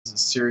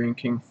it's Syrian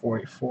King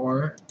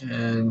 44,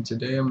 and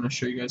today I'm going to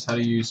show you guys how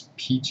to use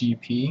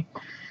GPG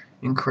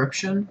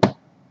Encryption.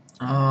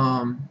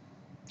 I'm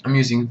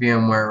using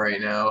VMware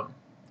right now,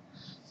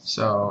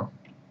 so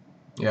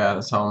yeah,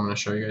 that's how I'm going to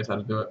show you guys how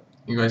to do it.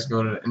 You guys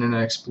go to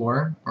Internet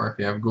Explorer, or if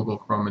you have Google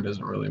Chrome, it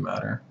doesn't really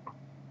matter. I'm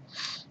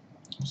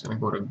just going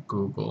to go to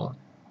Google.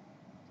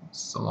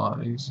 It's a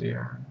lot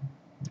easier.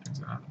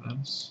 Exit out of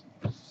this.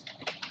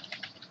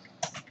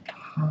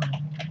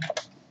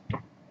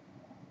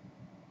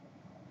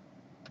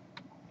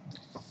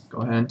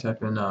 Go ahead and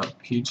type in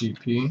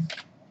PGP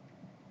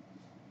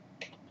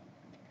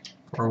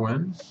for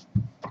win.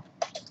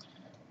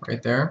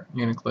 Right there,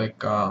 you're going to click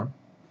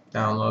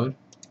download.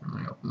 Let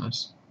me open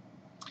this.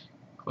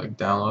 Click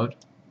download.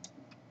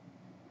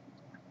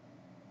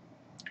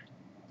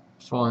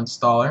 Full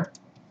installer.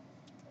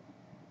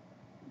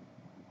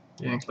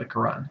 You're going to click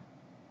run.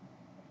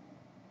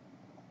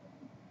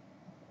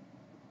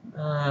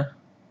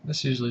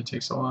 This usually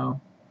takes a while.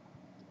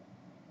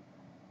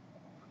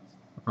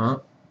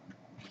 I'm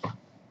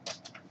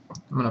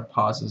going to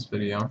pause this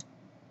video.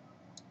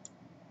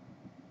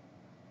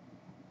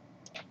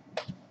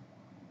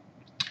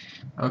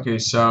 Okay,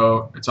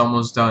 so it's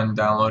almost done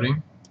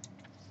downloading.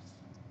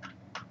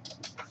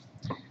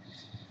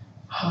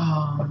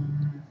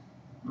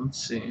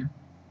 Let's see.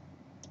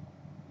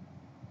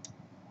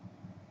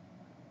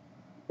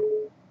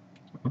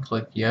 I'll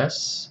click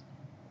yes.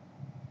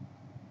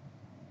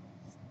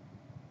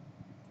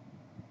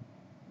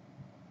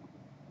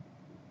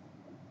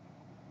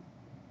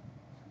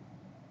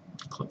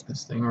 Click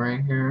this thing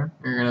right here.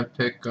 You're gonna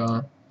pick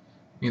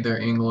either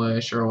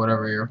English or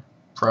whatever your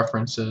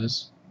preference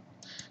is.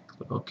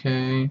 Click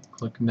OK.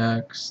 Click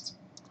next.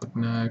 Click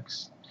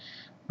next.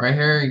 Right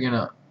here, you're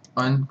gonna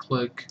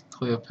unclick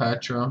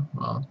Cleopatra.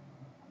 Well,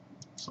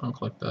 let's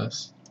unclick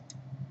this.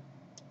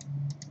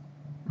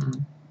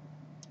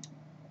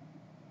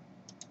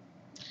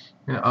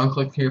 You're gonna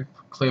unclick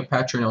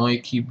Cleopatra and only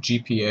keep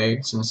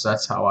GPA, since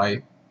that's how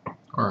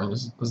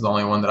this is the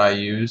only one that I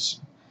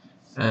use.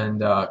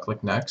 And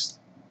click next.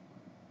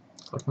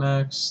 Click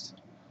next.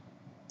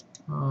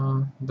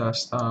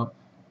 Desktop.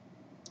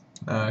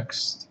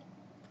 Next.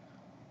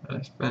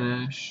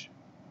 Finish.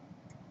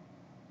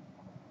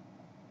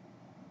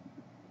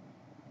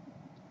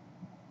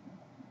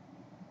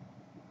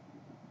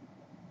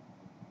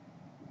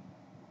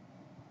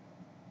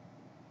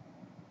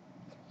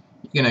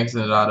 You can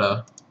exit it out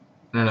of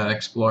Internet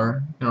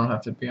Explorer. You don't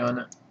have to be on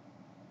it.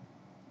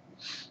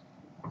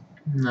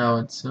 Now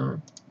it's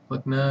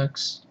click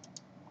next.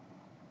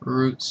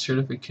 Root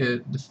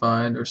certificate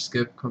defined or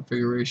skip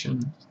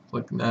configuration.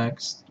 Click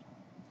next.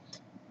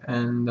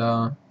 And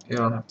you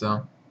don't have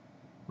to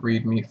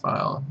readme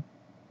file.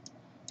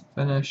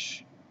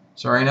 Finish.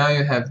 So right now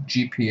you have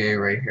GPA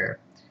right here.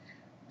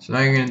 So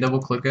now you're going to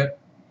double click it.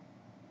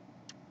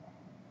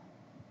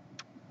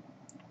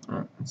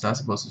 It's not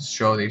supposed to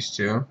show these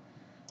two.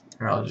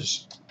 Here, I'll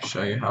just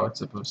show you how it's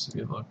supposed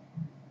to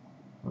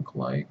look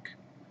like.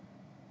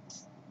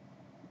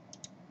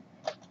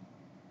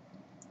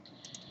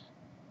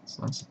 It's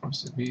not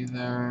supposed to be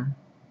there.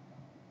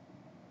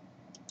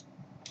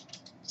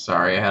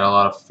 Sorry, I had a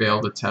lot of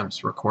failed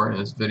attempts recording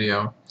this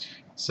video.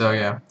 So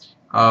yeah,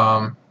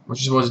 what you're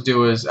supposed to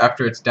do is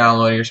after it's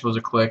downloading, you're supposed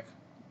to click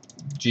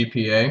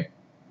GPA.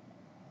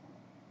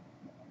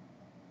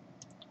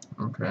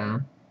 Okay.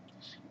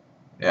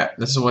 Yeah,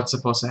 this is what's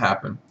supposed to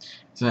happen.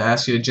 It's going to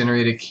ask you to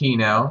generate a key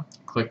now.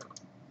 Click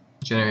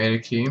generate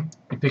a key.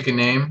 You pick a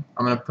name.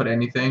 I'm going to put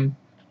anything.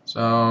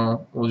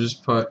 So we'll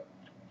just put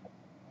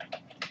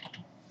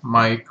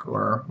Mike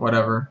or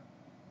whatever.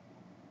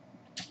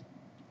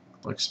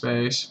 Click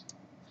space.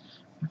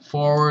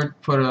 Forward,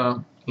 put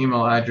a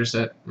email address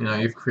that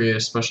you've created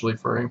especially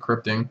for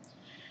encrypting.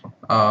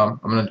 I'm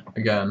going to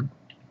again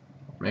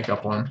make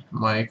up one.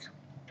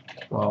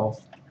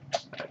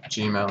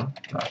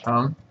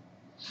 Mike12@gmail.com.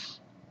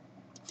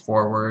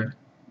 Forward,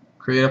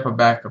 create up a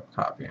backup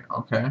copy.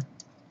 Okay.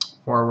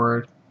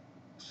 Forward.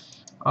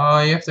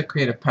 You have to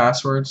create a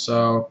password,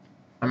 so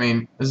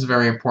this is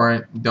very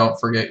important. Don't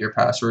forget your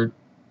password,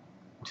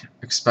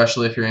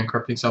 especially if you're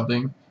encrypting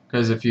something,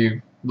 because if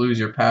you lose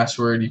your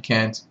password, you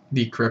can't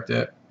decrypt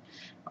it.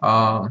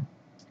 I'm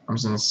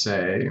just gonna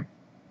say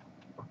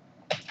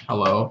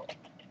hello.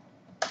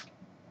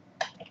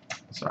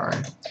 Sorry.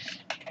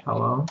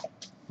 Hello.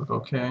 Click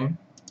OK.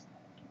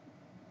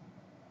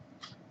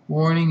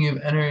 Warning,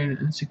 you've entered an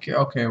insecure.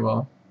 Okay,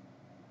 well,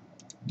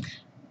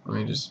 let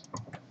me just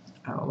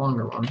add a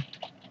longer one.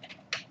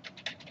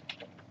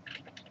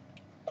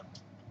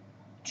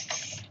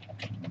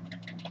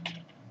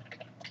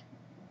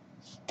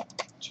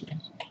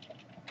 Jeez.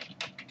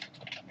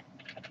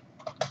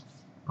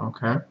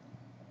 Okay.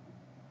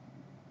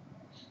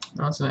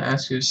 Now it's going to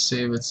ask you to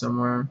save it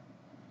somewhere.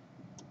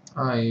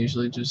 I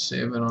usually just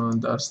save it on the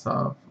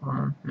desktop,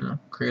 or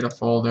create a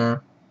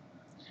folder.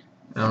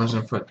 And I'm just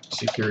going to put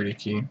security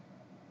key.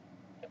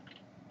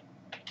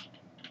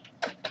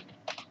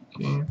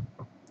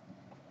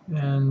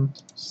 And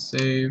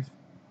save.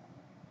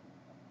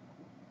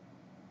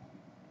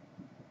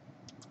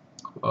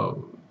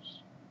 close.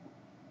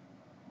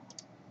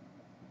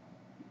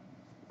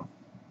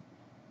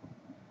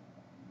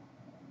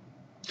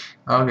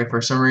 Okay,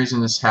 for some reason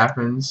this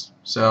happens,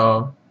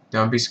 so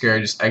don't be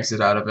scared, just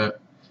exit out of it.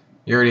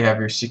 You already have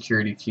your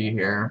security key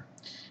here.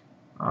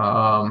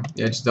 Yeah,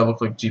 just double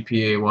click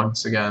GPA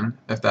once again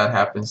if that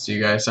happens to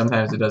you guys.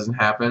 Sometimes it doesn't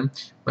happen,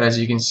 but as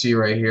you can see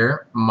right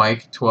here,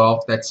 Mike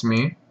 12, that's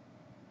me.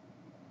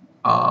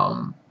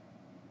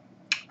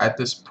 At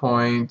this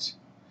point,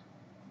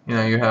 you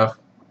know, you have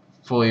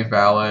fully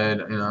valid,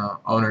 you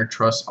know, owner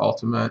trust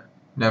ultimate,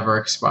 never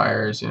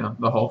expires, you know,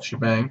 the whole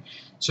shebang.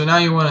 So now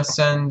you want to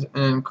send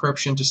an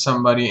encryption to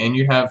somebody and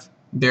you have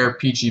their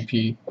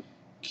PGP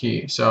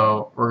key.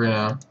 So we're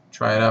gonna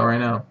try it out right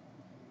now.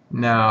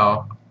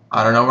 Now,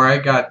 I don't know where I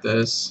got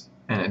this,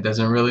 and it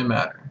doesn't really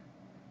matter.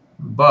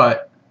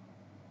 But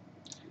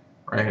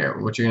right here,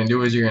 what you're gonna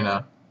do is you're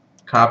gonna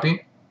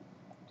copy,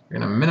 you're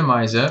gonna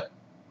minimize it,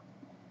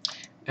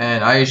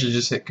 and I usually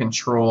just hit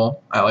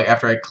Control.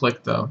 After I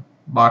click the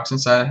box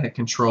inside, I hit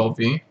Control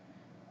V,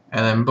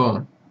 and then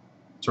boom,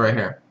 it's right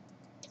here.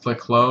 Click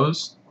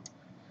Close,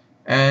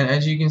 and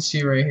as you can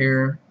see right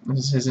here, this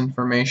is his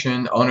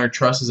information. Owner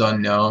trust is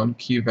unknown.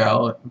 Key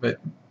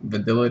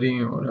validity,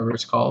 or whatever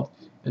it's called,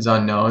 is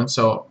unknown.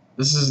 So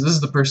this is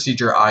the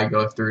procedure I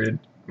go through to,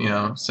 you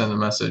know, send a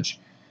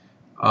message.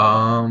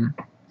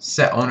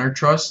 Set owner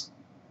trust.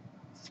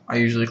 I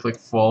usually click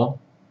full.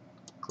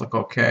 Click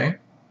OK.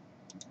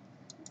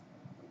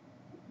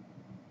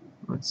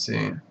 Let's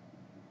see.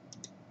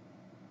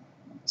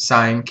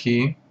 Sign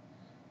key.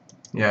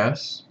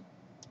 Yes.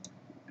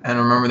 And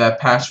remember that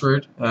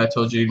password that I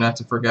told you not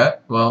to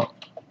forget? Well,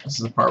 this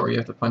is the part where you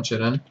have to punch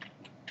it in.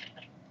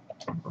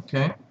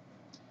 Okay.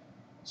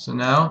 So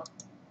now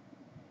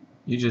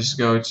you just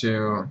go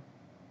to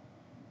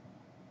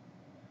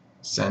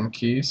send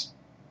keys.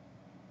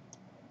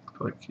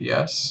 Click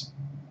yes.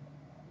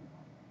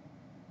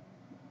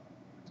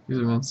 These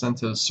have been sent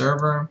to the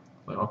server.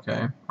 Click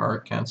OK or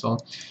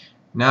cancel.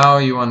 Now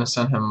you want to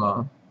send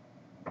him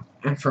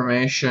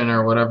information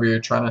or whatever you're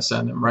trying to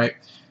send him, right?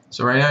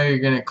 So right now you're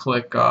gonna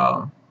click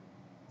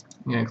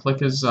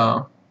his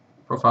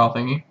profile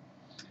thingy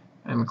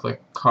and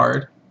click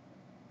card.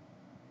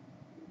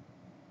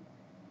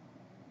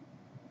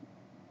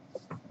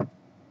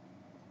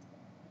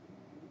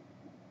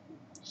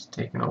 It's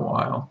taking a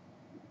while.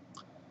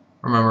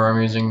 Remember,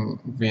 I'm using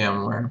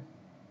VMware.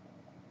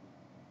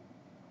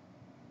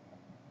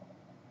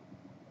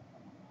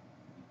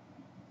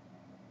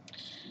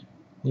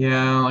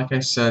 Yeah, like I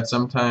said,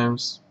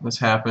 sometimes this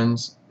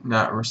happens,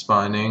 not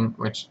responding,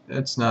 which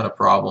it's not a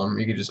problem.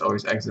 You can just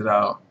always exit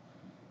out.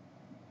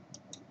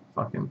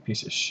 Fucking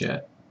piece of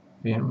shit,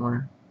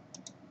 VMware.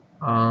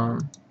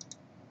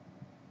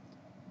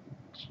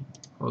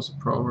 Close the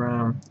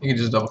program. You can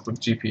just double click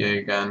GPA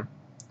again.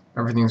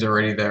 Everything's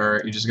already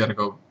there. You just gotta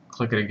go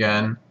click it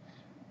again.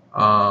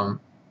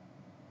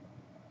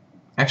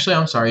 Actually,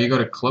 I'm sorry. You go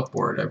to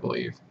clipboard, I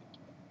believe.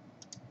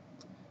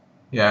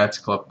 Yeah, it's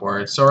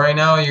clipboard. So right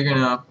now you're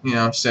gonna,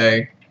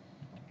 say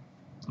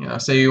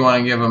you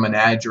want to give them an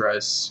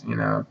address,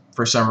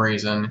 for some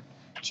reason.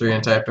 So you're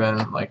gonna type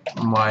in like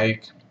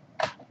Mike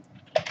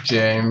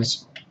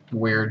James,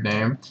 weird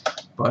name,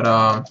 but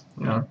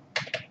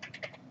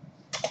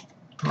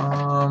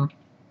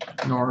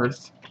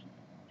North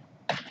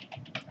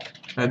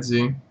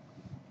Kedzie,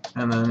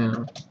 and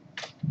then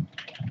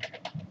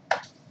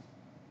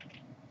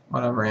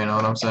whatever, you know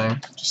what I'm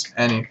saying? Just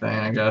anything,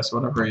 I guess,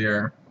 whatever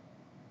you're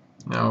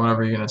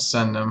gonna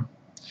send them.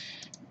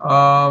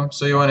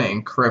 So you want to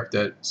encrypt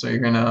it. So you're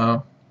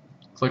gonna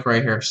click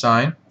right here,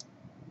 sign.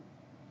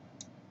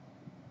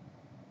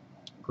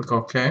 Click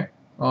OK.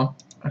 Well,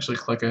 actually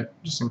click it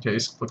just in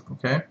case. Click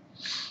OK.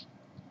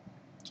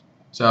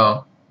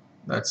 So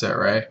that's it,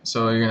 right?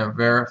 So you're gonna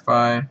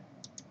verify.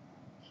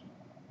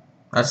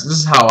 This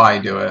is how I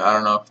do it. I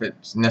don't know if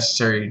it's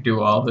necessary to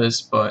do all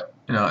this, but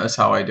that's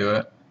how I do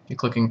it. You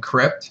click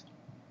encrypt,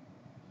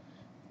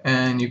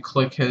 and you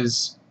click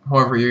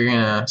whoever you're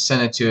gonna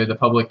send it to, the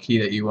public key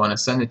that you want to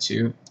send it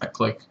to. I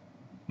click,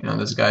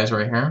 this guy's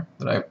right here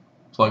that I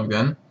plugged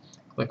in.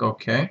 Click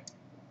OK,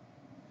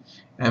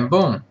 and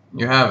boom,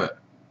 you have it.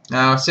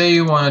 Now, say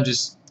you want to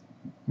just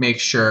make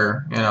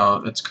sure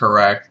it's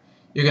correct.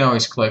 You can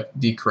always click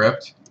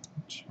decrypt,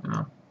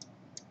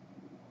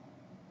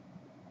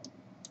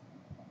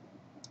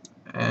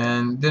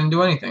 and didn't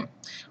do anything,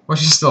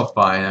 which is still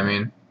fine. I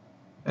mean,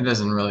 it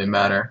doesn't really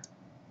matter.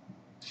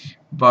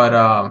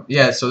 But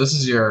yeah, so this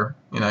is your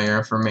your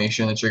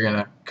information that you're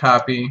gonna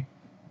copy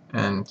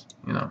and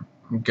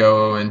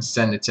go and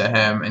send it to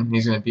him, and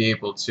he's gonna be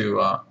able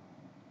to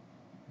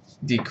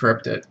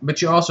decrypt it.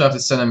 But you also have to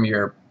send him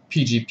your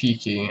PGP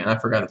key, and I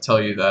forgot to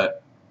tell you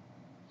that.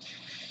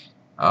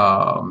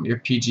 Your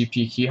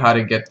PGP key, how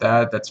to get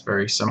that? That's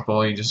very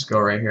simple. You just go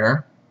right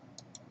here,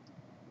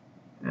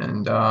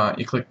 and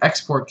you click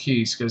export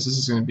keys, because this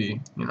is going to be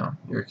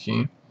your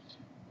key.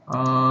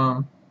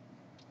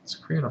 Let's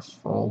create a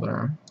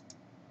folder.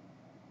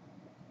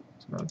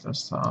 Let's go to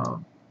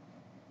desktop.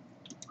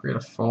 Create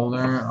a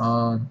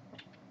folder.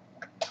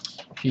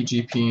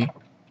 PGP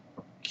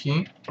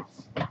key,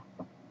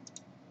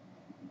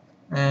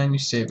 and you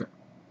save it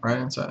right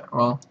inside.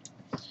 Well,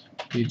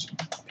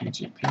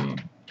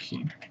 PGP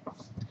key.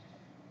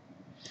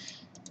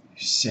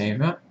 You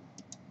save it.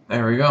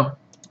 There we go.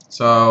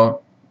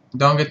 So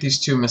don't get these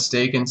two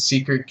mistaken.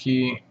 Secret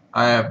key,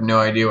 I have no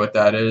idea what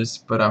that is,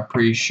 but I'm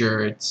pretty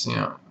sure it's, you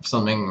know,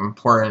 something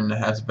important that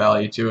has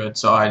value to it,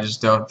 so I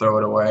just don't throw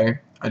it away.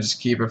 I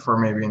just keep it for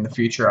maybe in the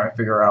future I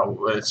figure out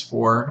what it's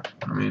for.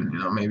 I mean, you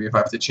know, maybe if I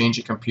have to change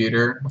a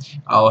computer,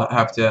 I'll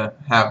have to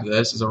have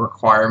this as a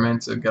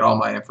requirement to get all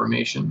my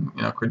information,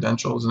 you know,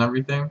 credentials and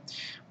everything.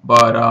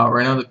 But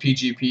right now the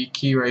PGP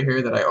key right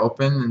here that I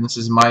open, and this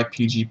is my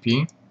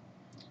PGP.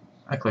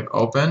 I click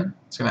open.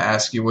 It's going to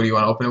ask you what do you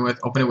want to open it with.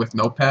 Open it with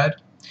Notepad.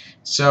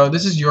 So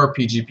this is your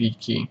PGP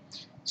key.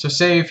 So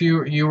say if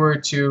you were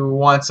to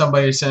want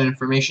somebody to send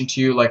information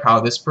to you, like how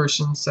this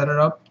person set it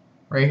up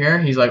right here.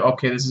 He's like,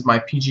 okay, this is my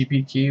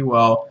PGP key.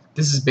 Well,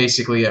 this is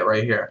basically it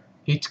right here.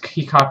 He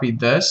copied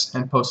this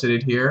and posted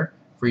it here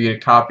for you to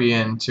copy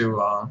and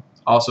to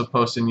also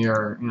post in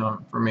your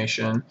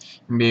information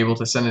and be able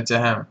to send it to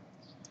him.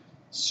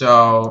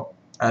 So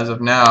as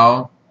of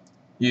now,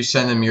 you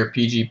send him your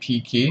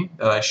PGP key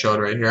that I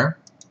showed right here,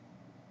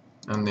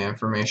 and the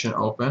information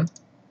open.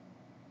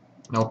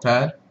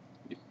 Notepad.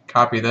 You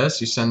copy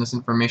this. You send this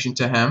information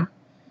to him.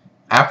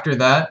 After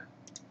that,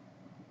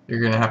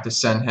 you're going to have to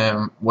send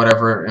him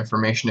whatever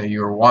information that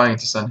you were wanting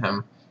to send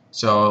him.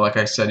 So like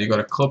I said, you go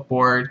to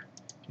clipboard,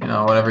 you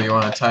know, whatever you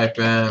want to type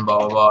in, blah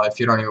blah blah. If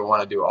you don't even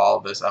want to do all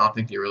of this, I don't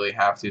think you really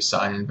have to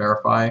sign and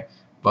verify,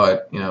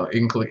 but you know, you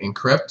can click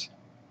encrypt.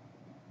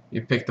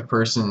 You pick the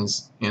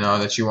person's, you know,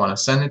 that you want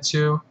to send it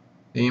to,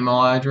 the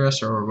email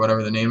address or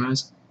whatever the name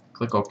is.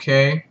 Click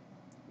OK,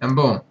 and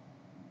boom,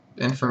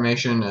 the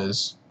information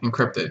is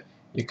encrypted.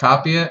 You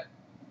copy it.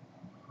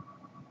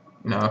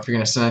 You know, if you're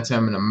going to send it to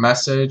him in a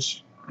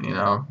message, you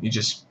know, you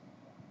just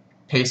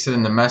paste it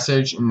in the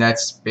message, and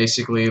that's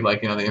basically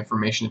like, you know, the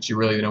information that you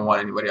really didn't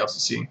want anybody else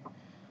to see.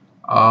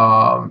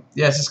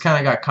 Yes, this kind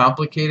of got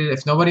complicated.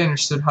 If nobody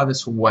understood how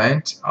this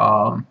went,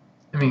 I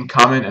mean,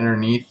 comment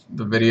underneath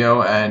the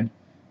video, and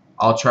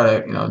I'll try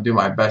to, you know, do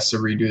my best to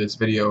redo this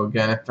video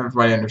again. If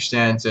everybody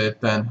understands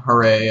it, then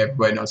hooray,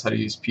 everybody knows how to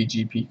use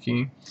PGP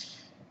key.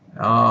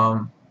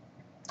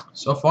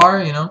 So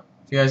far, you know,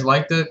 if you guys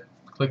liked it,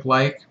 click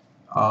like.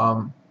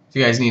 If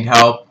you guys need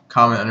help,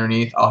 comment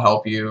underneath. I'll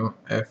help you.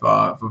 If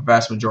a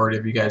vast majority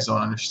of you guys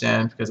don't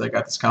understand because I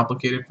got this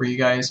complicated for you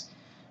guys,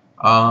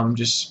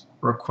 just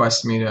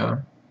request me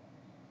to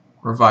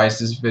revise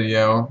this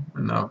video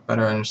and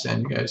better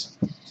understand you guys.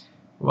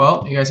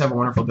 Well, you guys have a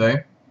wonderful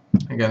day.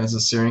 Again, this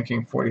is Syrian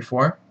King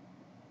 44.